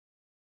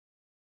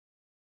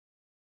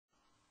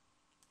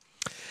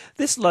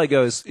This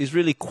logo is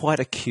really quite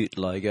a cute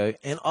logo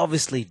and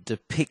obviously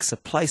depicts a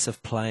place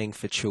of playing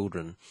for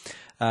children.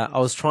 I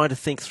was trying to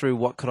think through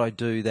what could I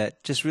do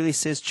that just really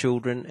says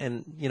children,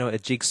 and you know, a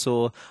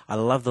jigsaw. I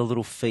love the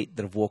little feet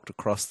that have walked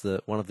across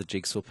one of the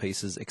jigsaw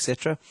pieces,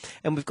 etc.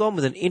 And we've gone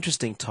with an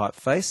interesting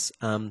typeface.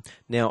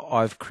 Now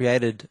I've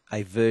created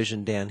a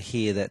version down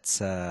here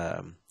that's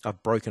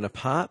I've broken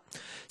apart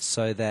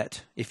so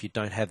that if you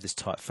don't have this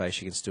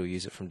typeface you can still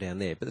use it from down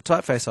there. But the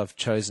typeface I've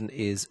chosen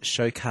is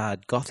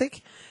Showcard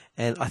Gothic,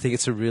 and I think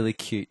it's a really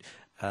cute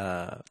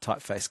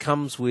typeface.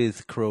 Comes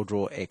with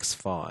CorelDRAW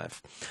X3.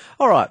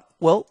 Alright,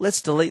 well,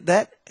 let's delete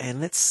that and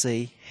let's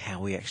see how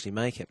we actually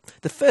make it.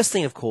 The first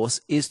thing, of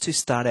course, is to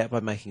start out by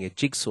making a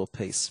jigsaw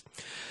piece.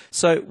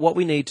 So what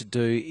we need to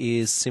do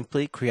is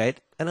simply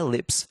create an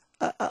ellipse,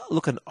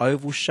 an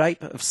oval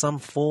shape of some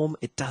form.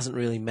 It doesn't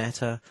really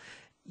matter.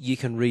 You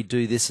can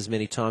redo this as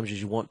many times as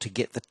you want to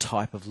get the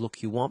type of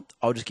look you want.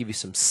 I'll just give you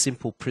some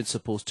simple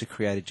principles to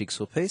create a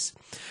jigsaw piece.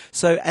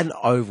 So an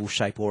oval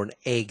shape or an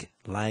egg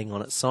laying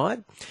on its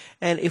side.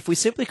 And if we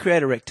simply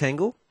create a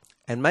rectangle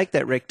and make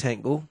that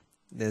rectangle,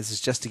 this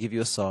is just to give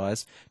you a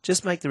size,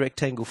 just make the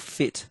rectangle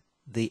fit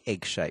the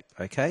egg shape,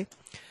 okay?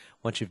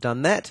 Once you've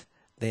done that,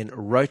 then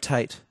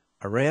rotate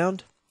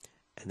around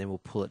and then we'll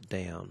pull it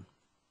down.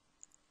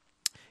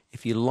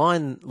 If you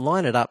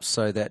line it up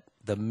so that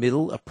the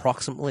middle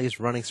approximately is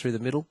running through the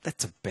middle,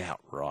 that's about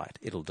right.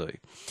 It'll do.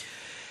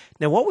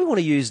 Now what we want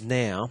to use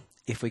now,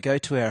 if we go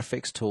to our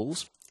effects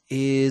tools,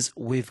 is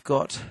we've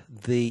got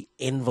the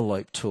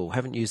envelope tool.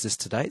 Haven't used this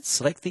to date.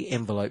 Select the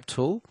envelope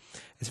tool.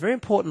 It's very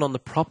important on the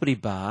property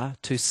bar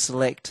to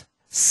select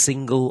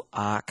single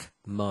arc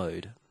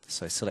mode.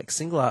 So select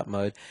single arc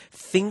mode,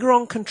 finger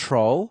on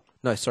control,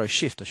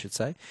 shift I should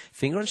say,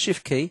 finger on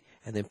shift key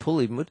and then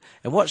pull inward.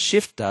 And what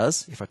shift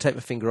does, if I take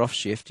my finger off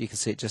shift, you can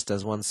see it just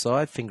does one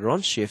side, finger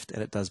on shift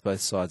and it does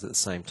both sides at the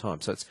same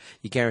time. So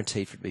you're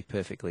guaranteed for it to be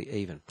perfectly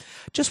even.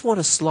 Just want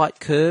a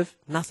slight curve,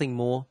 nothing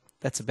more,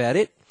 that's about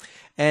it.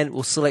 And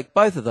we'll select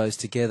both of those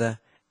together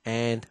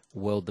and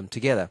weld them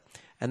together.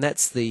 And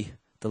that's the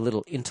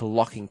little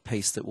interlocking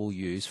piece that we'll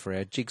use for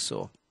our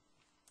jigsaw.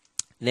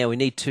 Now we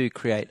need to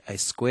create a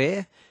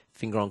square,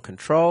 finger on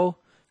control,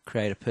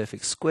 create a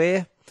perfect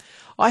square.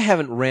 I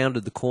haven't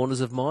rounded the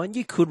corners of mine.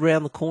 You could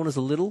round the corners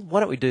a little.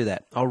 Why don't we do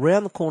that? I'll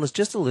round the corners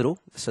just a little,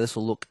 so this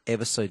will look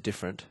ever so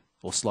different,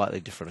 or slightly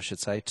different I should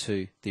say,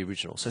 to the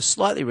original. So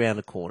slightly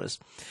rounded corners.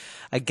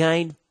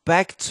 Again,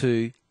 back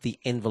to the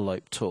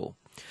envelope tool.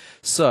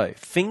 So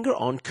finger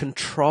on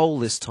control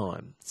this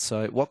time.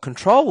 So what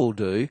control will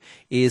do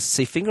is,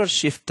 see, finger on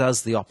shift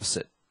does the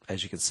opposite,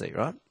 as you can see,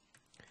 right?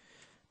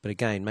 But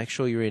again, make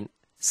sure you're in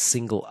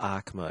single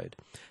arc mode.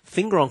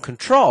 Finger on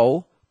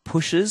control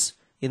pushes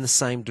in the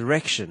same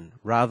direction.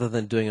 Rather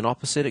than doing an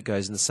opposite, it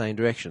goes in the same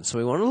direction. So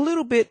we want a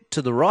little bit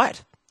to the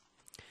right,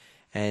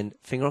 and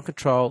finger on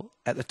control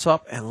at the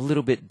top and a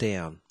little bit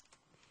down.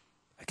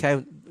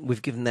 Okay,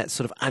 we've given that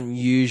sort of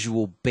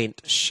unusual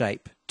bent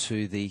shape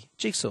to the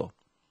jigsaw.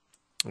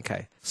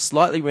 Okay,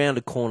 slightly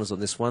rounded corners on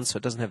this one so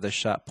it doesn't have those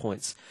sharp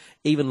points.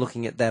 Even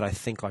looking at that, I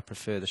think I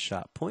prefer the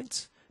sharp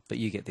points, but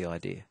you get the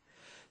idea.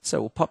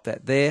 So we'll pop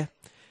that there,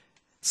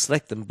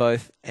 select them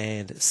both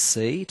and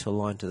C to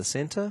align to the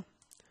center,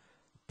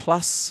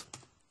 plus,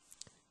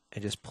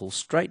 and just pull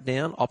straight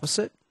down,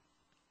 opposite.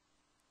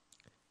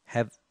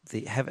 Have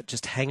it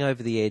just hang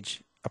over the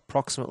edge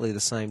approximately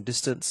the same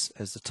distance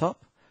as the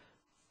top.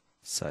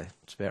 So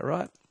it's about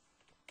right.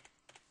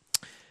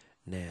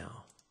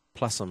 Now,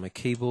 plus on my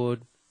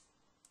keyboard,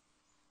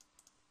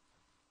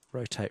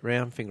 rotate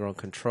round, finger on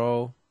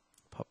control,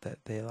 pop that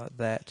there like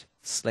that,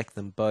 select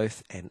them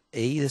both and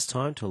E this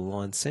time to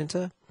align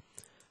center,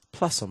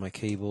 plus on my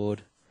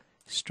keyboard,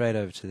 straight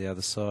over to the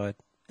other side,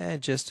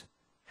 and just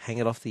hang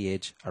it off the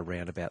edge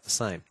around about the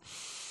same.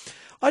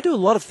 I do a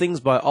lot of things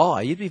by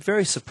eye. You'd be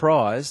very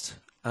surprised.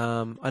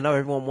 I know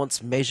everyone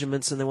wants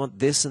measurements and they want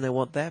this and they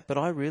want that, but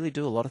I really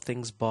do a lot of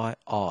things by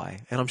eye.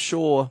 And I'm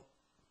sure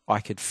I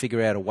could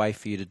figure out a way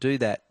for you to do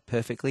that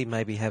perfectly.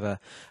 Maybe have a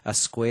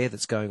square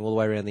that's going all the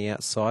way around the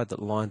outside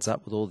that lines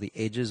up with all the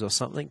edges or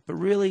something. But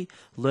really,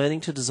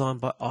 learning to design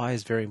by eye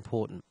is very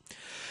important.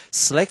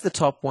 Select the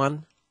top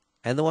one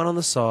and the one on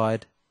the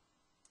side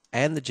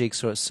and the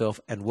jigsaw itself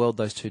and weld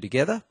those two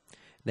together.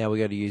 Now we're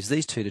going to use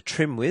these two to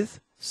trim with.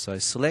 So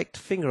select,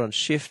 finger on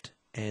shift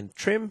and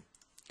trim.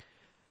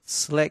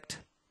 Select,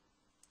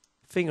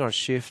 finger on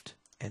shift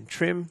and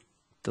trim.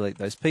 Delete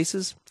those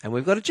pieces. And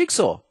we've got a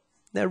jigsaw.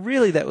 Now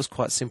really that was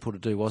quite simple to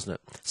do, wasn't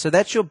it? So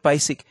that's your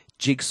basic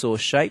jigsaw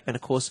shape, and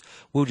of course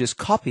we'll just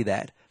copy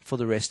that for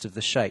the rest of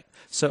the shape.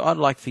 So I'd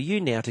like for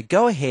you now to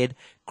go ahead,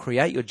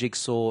 create your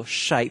jigsaw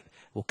shape.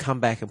 We'll come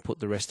back and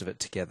put the rest of it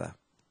together.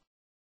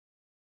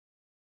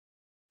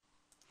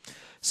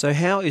 So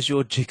how is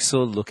your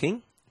jigsaw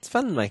looking? It's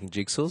fun making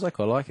jigsaws, I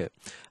quite like it.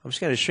 I'm just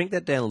going to shrink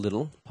that down a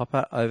little, pop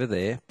it over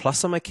there,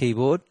 plus on my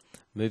keyboard,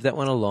 move that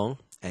one along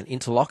and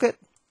interlock it,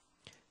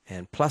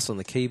 and plus on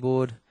the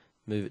keyboard,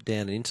 move it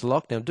down and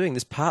interlock. Now I'm doing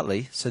this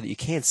partly so that you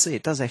can see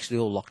it does actually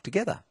all lock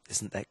together.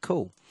 Isn't that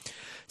cool?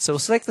 So we'll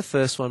select the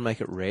first one,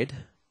 make it red,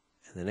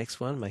 And the next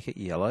one, make it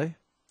yellow.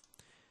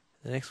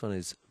 The next one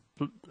is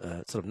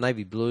sort of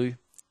navy blue.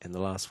 And the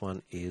last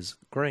one is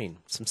green.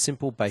 Some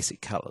simple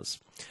basic colours.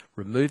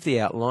 Remove the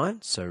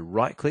outline, so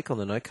right click on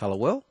the no colour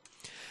well.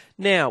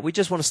 Now we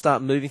just want to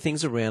start moving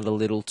things around a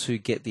little to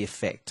get the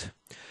effect.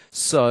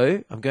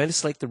 So I'm going to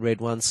select the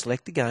red one,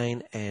 select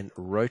again and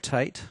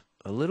rotate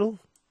a little,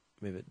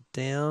 move it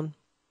down.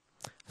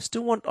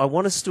 I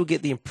want to still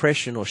get the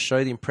impression or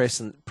show the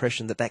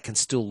impression that that can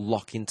still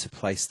lock into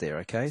place there,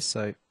 okay?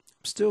 So I'm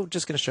still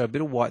just going to show a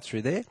bit of white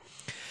through there.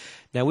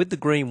 Now with the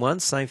green one,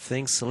 same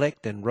thing,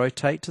 select and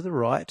rotate to the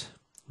right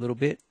a little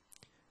bit.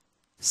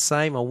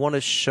 Same, I want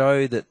to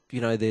show that, you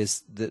know,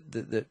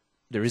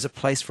 there is a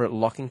place for it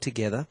locking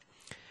together.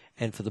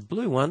 And for the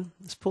blue one,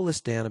 let's pull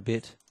this down a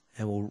bit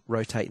and we'll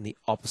rotate in the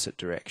opposite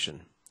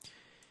direction.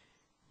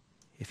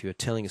 If you were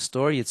telling a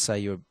story, you'd say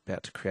you're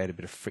about to create a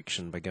bit of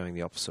friction by going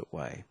the opposite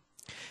way.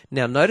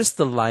 Now notice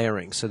the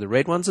layering. So the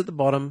red one's at the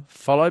bottom,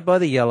 followed by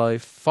the yellow,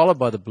 followed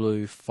by the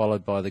blue,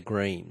 followed by the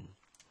green.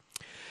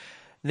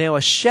 Now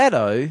a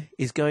shadow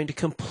is going to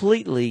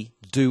completely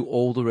do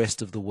all the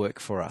rest of the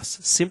work for us.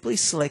 Simply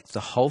select the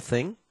whole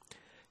thing,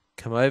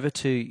 come over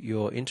to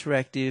your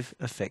interactive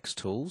effects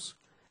tools,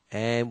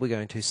 and we're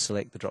going to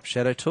select the drop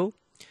shadow tool.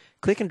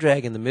 Click and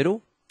drag in the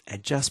middle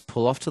and just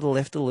pull off to the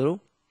left a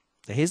little.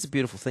 Now here's the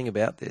beautiful thing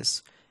about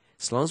this.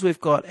 As long as we've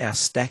got our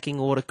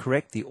stacking order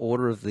correct, the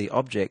order of the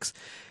objects,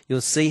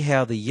 you'll see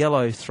how the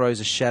yellow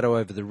throws a shadow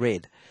over the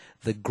red.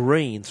 The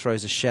green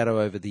throws a shadow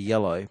over the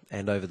yellow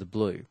and over the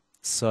blue.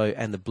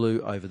 And the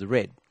blue over the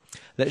red.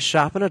 Let's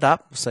sharpen it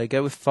up. So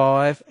go with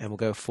 5 and we'll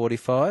go with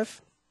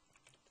 45.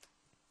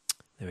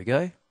 There we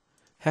go.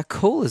 How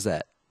cool is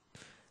that?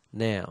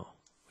 Now,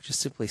 we'll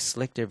just simply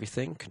select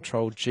everything,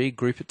 Control G,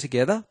 group it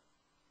together.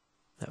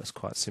 That was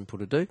quite simple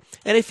to do.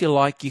 And if you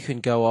like, you can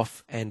go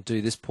off and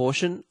do this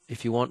portion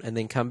if you want and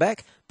then come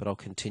back, but I'll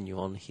continue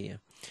on here.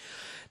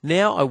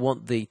 Now I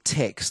want the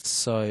text,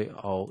 so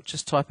I'll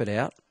just type it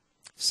out.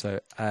 So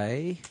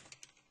A,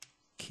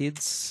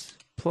 kids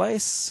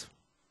place.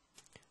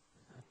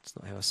 That's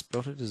not how I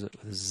spelled it, is it?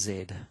 With a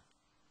Z.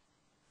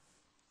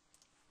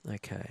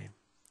 Okay.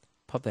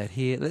 Pop that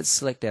here. Let's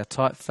select our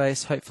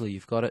typeface. Hopefully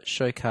you've got it.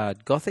 Show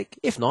card Gothic.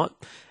 If not,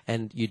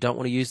 and you don't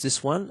want to use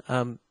this one,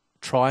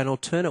 try an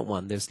alternate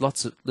one. There's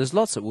lots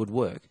that would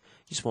work.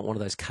 You just want one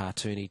of those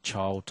cartoony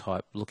child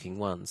type looking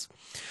ones.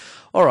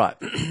 All right.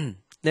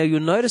 Now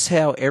you'll notice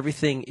how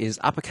everything is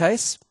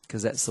uppercase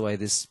because that's the way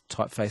this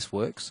typeface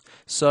works.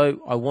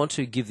 So I want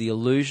to give the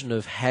illusion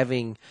of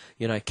having,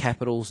 you know,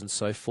 capitals and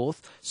so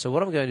forth. So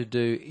what I'm going to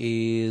do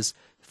is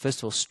first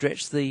of all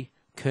stretch the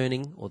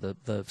kerning or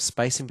the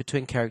space in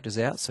between characters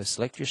out. So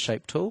select your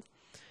shape tool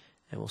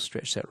and we'll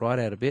stretch that right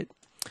out a bit.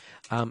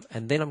 And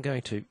then I'm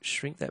going to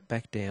shrink that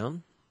back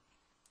down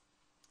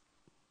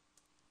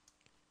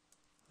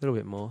a little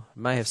bit more.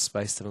 May have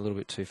spaced them a little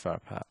bit too far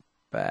apart.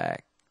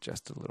 Back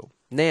just a little.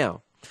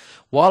 Now,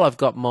 while I've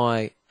got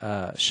my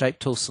shape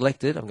tool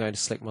selected, I'm going to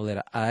select my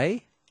letter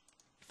A,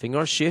 finger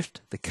on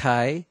Shift, the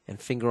K, and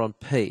finger on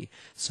P.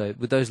 So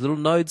with those little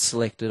nodes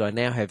selected, I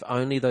now have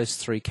only those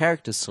 3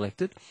 characters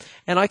selected,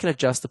 and I can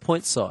adjust the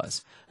point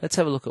size. Let's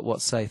have a look at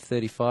what, say,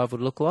 35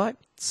 would look like.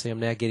 See, I'm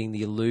now getting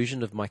the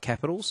illusion of my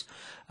capitals.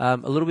 A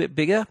little bit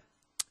bigger.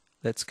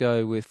 Let's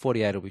go with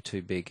 48 will be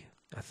too big,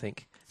 I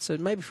think. So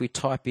maybe if we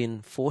type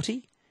in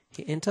 40,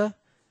 hit Enter,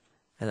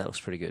 and that looks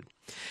pretty good.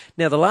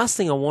 Now the last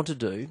thing I want to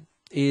do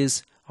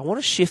is I want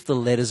to shift the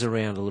letters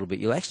around a little bit.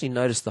 You'll actually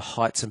notice the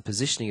heights and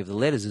positioning of the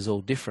letters is all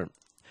different.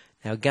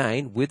 Now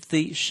again, with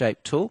the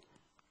shape tool,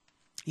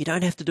 you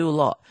don't have to do a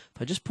lot.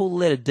 If I just pull the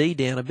letter D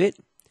down a bit,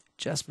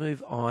 just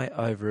move I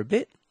over a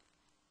bit,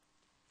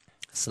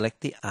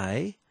 select the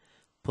A,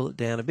 pull it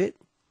down a bit,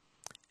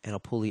 and I'll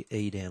pull the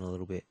E down a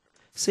little bit.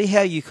 See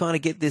how you kind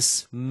of get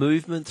this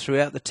movement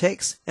throughout the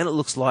text, and it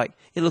looks a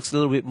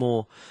little bit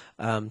more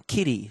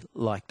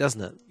kiddie-like,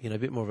 doesn't it? You know, a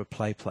bit more of a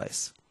play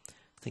place.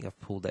 I think I've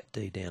pulled that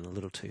D down a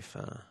little too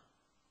far.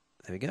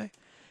 There we go.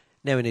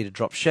 Now we need a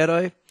drop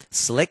shadow.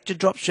 Select your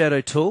drop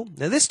shadow tool.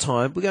 Now this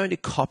time we're going to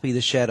copy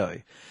the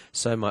shadow.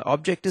 So my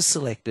object is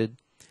selected.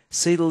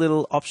 See the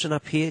little option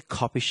up here,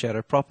 copy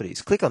shadow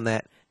properties. Click on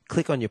that.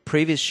 Click on your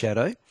previous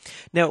shadow.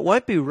 Now it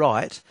won't be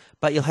right,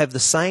 but you'll have the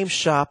same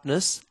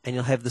sharpness and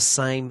you'll have the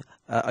same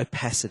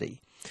opacity.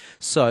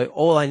 So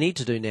all I need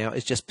to do now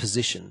is just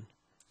position.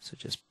 So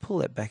just pull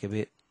that back a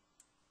bit.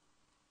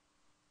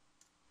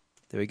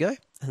 There we go.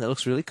 And that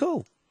looks really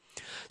cool.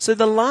 So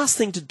the last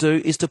thing to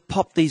do is to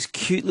pop these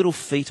cute little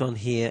feet on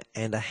here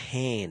and a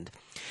hand.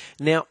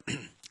 Now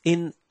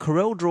in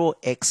CorelDRAW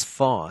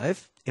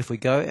X3, if we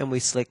go and we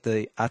select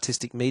the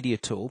Artistic Media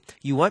tool,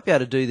 you won't be able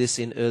to do this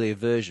in earlier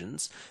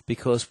versions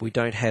because we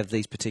don't have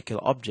these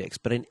particular objects.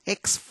 But in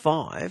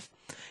X3,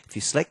 if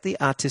you select the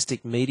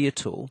Artistic Media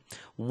tool,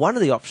 one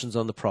of the options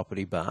on the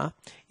property bar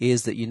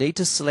is that you need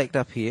to select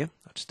up here,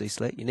 I'll just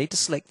deselect, you need to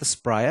select the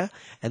sprayer,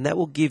 and that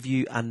will give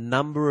you a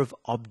number of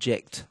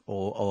object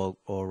or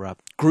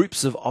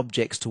groups of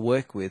objects to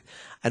work with,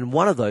 and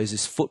one of those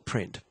is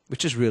footprint,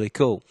 which is really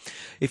cool.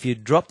 If you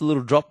drop the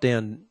little drop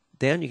down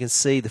down, you can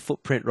see the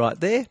footprint right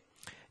there.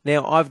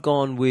 Now I've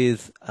gone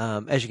with,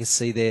 as you can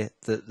see there,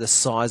 the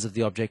size of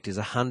the object is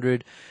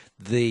 100.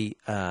 The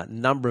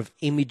number of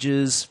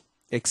images,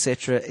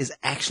 etc., is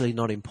actually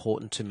not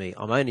important to me.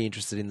 I'm only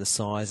interested in the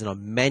size, and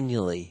I'm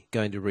manually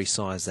going to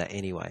resize that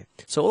anyway.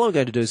 So all I'm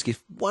going to do is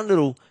give one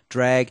little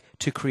drag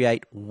to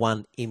create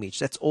one image.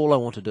 That's all I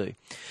want to do.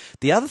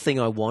 The other thing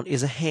I want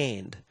is a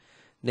hand.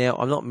 Now,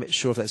 I'm not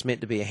sure if that's meant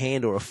to be a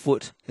hand or a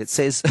foot. It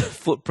says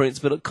footprints,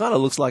 but it kind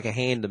of looks like a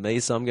hand to me,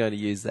 so I'm going to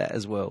use that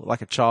as well,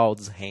 like a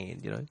child's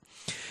hand, you know.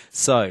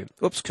 So,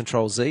 oops,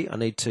 Control Z. I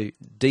need to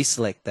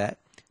deselect that.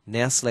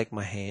 Now select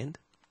my hand,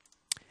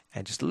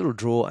 and just a little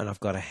draw, and I've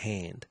got a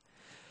hand.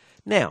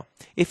 Now,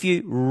 if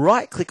you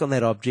right-click on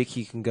that object,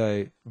 you can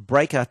go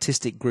Break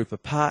Artistic Group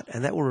Apart,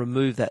 and that will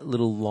remove that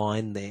little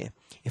line there.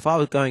 If I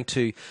was going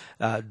to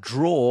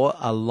draw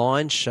a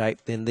line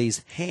shape, then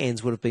these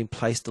hands would have been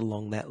placed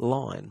along that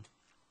line.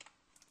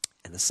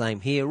 And the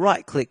same here,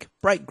 right-click,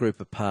 Break Group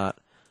Apart,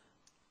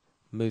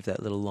 move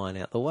that little line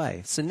out the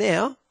way. So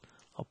now,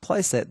 I'll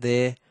place that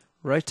there,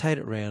 rotate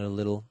it around a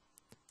little,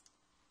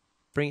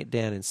 bring it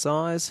down in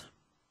size,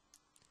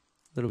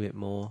 a little bit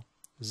more,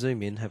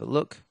 zoom in, have a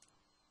look.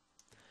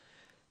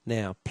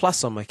 Now,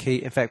 plus on my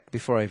key, in fact,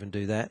 before I even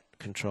do that,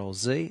 Control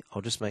Z,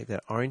 I'll just make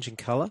that orange in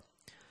color.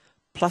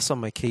 Plus on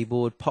my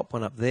keyboard, pop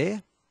one up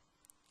there.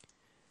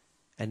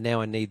 And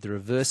now I need the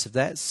reverse of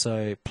that,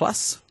 so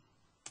plus.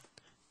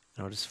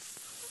 And I'll just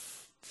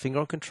finger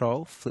on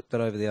Control, flip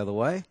that over the other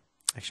way.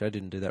 Actually, I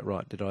didn't do that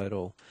right, did I at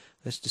all?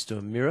 Let's just do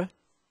a mirror.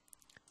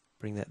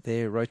 Bring that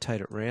there,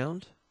 rotate it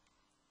round.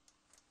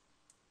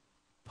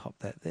 Pop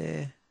that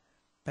there,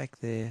 back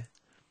there,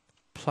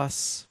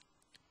 plus,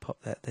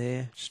 pop that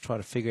there. Just try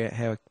to figure out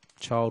how a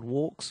child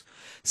walks.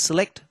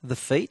 Select the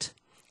feet,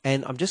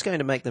 and I'm just going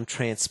to make them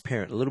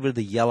transparent. A little bit of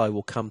the yellow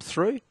will come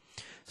through.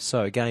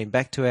 So again,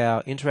 back to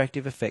our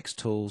interactive effects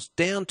tools,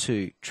 down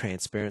to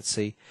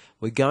transparency.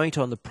 We're going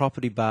to, on the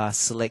property bar,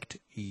 select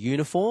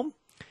uniform,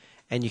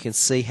 and you can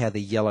see how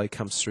the yellow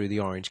comes through the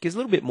orange. Gives a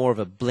little bit more of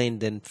a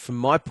blend, and from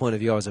my point of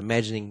view, I was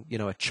imagining, you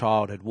know, a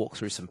child had walked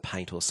through some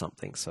paint or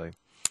something. So,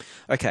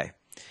 okay,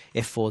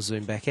 F4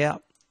 zoom back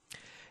out.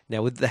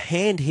 Now with the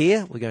hand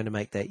here, we're going to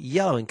make that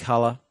yellow in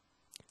color,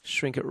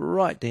 shrink it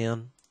right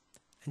down,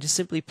 and just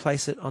simply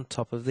place it on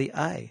top of the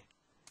A.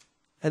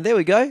 And there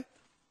we go.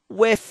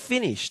 We're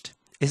finished.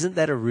 Isn't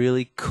that a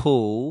really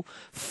cool,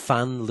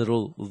 fun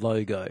little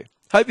logo?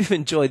 Hope you've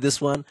enjoyed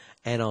this one,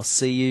 and I'll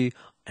see you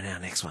in our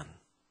next one.